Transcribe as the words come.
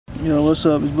Yo, what's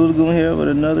up? It's Blue Lagoon here with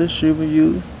another shoe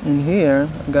review. And here,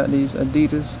 I got these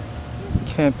Adidas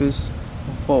Campus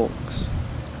Vulcs.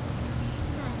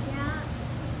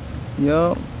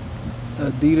 Yup,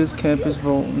 Adidas Campus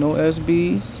Vulc. No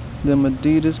SBs, them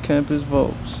Adidas Campus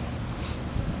Vulcs.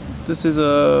 This is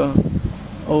a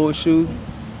old shoe.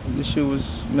 This shoe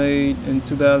was made in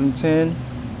 2010,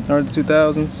 early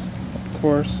 2000s, of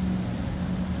course.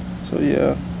 So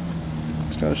yeah,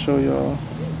 just gotta show y'all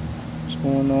what's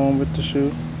going on with the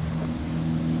shoe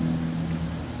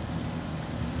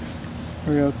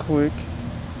real quick.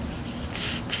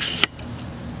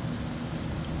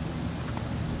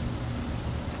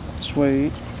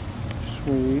 Suede.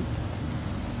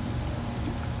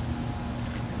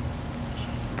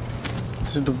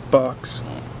 This is the box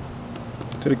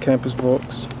to the Campus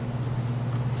Vulcs.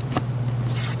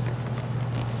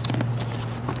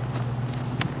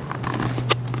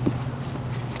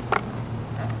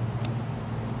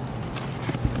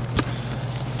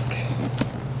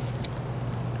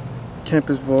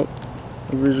 Campus Vulc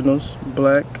originals,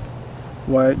 black,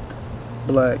 white,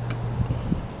 black,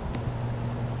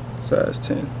 size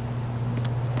 10.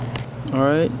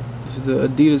 Alright, this is the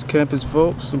Adidas Campus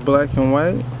Vulcs, black and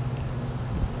white.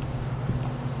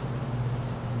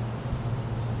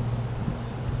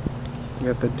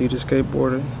 You got the Adidas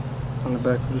skateboarding on the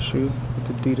back of the shoe with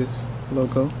the Adidas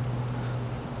logo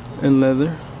and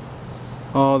leather.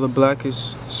 All the black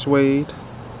is suede.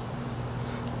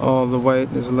 All the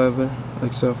white is leather,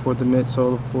 except for the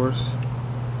midsole, of course.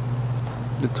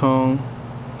 The tongue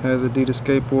has Adidas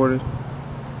skateboarding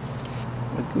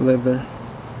with leather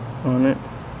on it.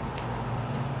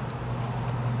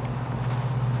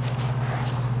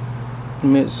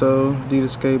 Midsole,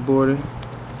 Adidas skateboarding.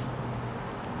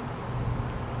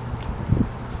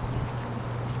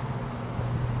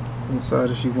 Inside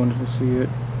if you wanted to see it.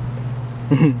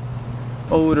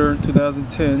 Older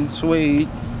 2010 suede.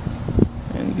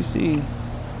 And you can see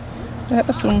it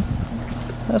has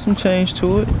some change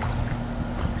to it.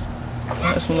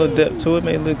 Has some little depth to it.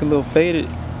 May look a little faded,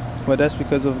 but that's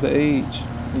because of the age,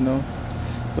 you know.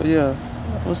 But yeah,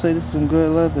 I would say this is some good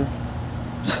leather.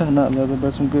 Not leather,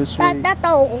 but some good suede.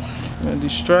 And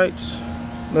these stripes,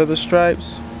 leather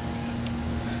stripes,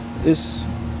 it's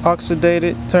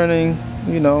oxidated, turning,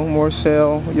 you know, more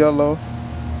sail yellow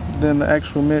than the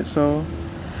actual midsole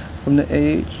from the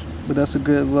age. But that's a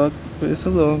good look. But it's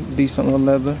a little decent little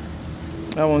leather.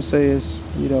 I won't say it's,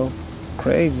 you know,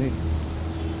 crazy,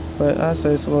 but I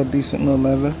say it's a little decent little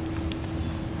leather.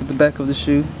 At the back of the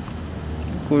shoe,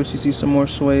 of course, you see some more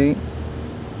suede.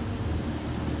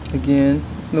 Again,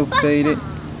 a little faded,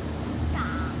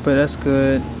 but that's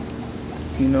good.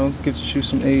 You know, gives the shoe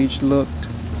some aged look.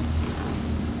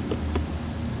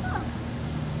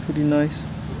 Pretty nice.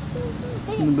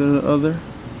 A little bit of the other,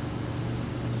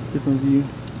 different view.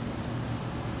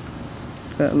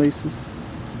 Fat laces.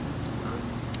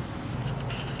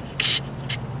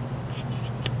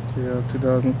 Yeah,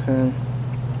 2010.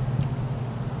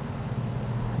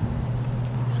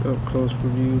 It's up close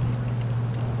review.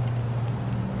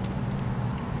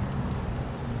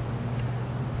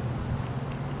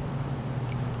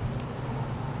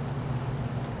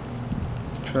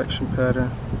 Traction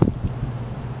pattern.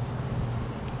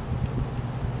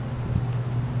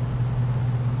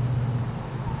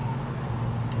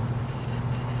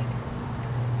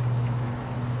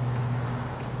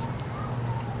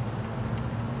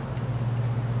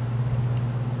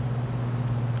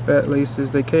 Fat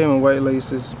laces. They came in white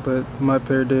laces, but my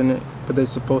pair didn't. But they're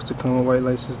supposed to come with white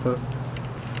laces though.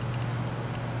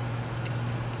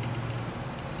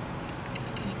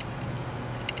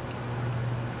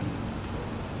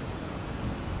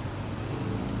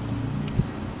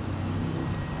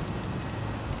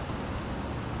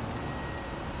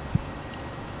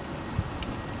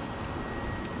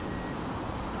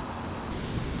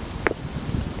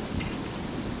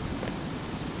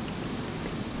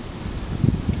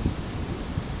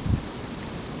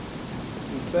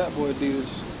 Fat boy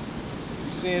Adidas.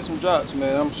 You seeing some drops,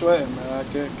 man. I'm sweating, man. I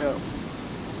can't count.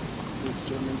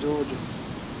 I'm in Georgia.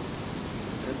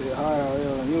 Got that high out here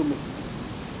and humid.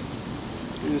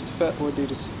 It's the Fat Boy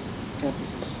Adidas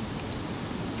campuses.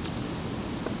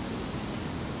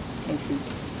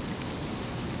 Onfeet.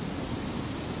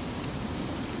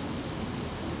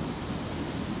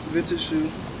 Vintage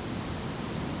shoe.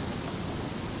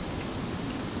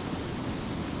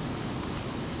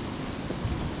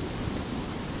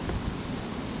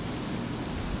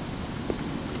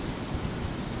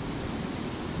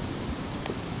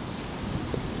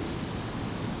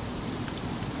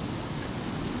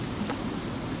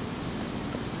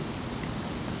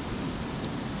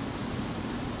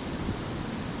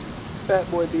 Fat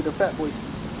boy be the fat boy.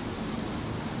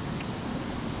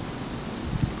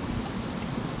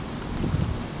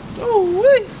 Oh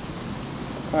wait.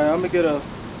 All right, I'm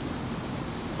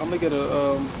gonna get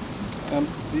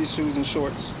these shoes and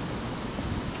shorts.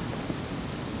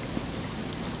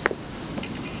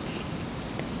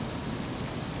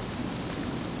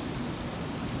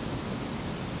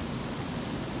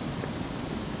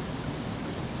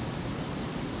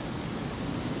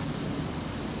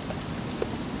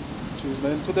 Shoes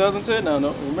made in 2010 now,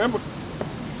 no, remember?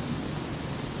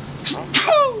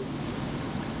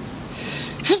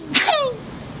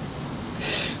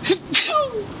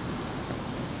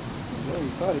 Very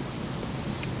tight.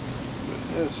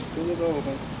 Yes, still is old,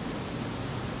 man.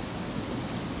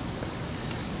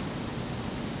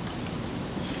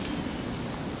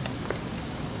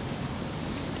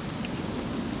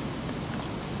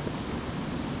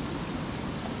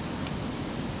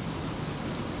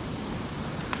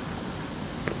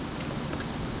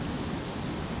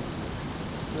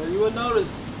 Now you would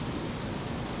notice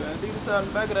the Adidas on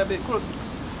the back of that bit crooked.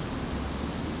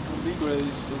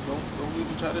 B-grades, so don't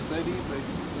even try to say these things.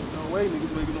 There's no way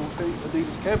niggas making no fake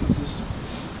Adidas canvases.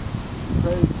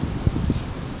 Crazy.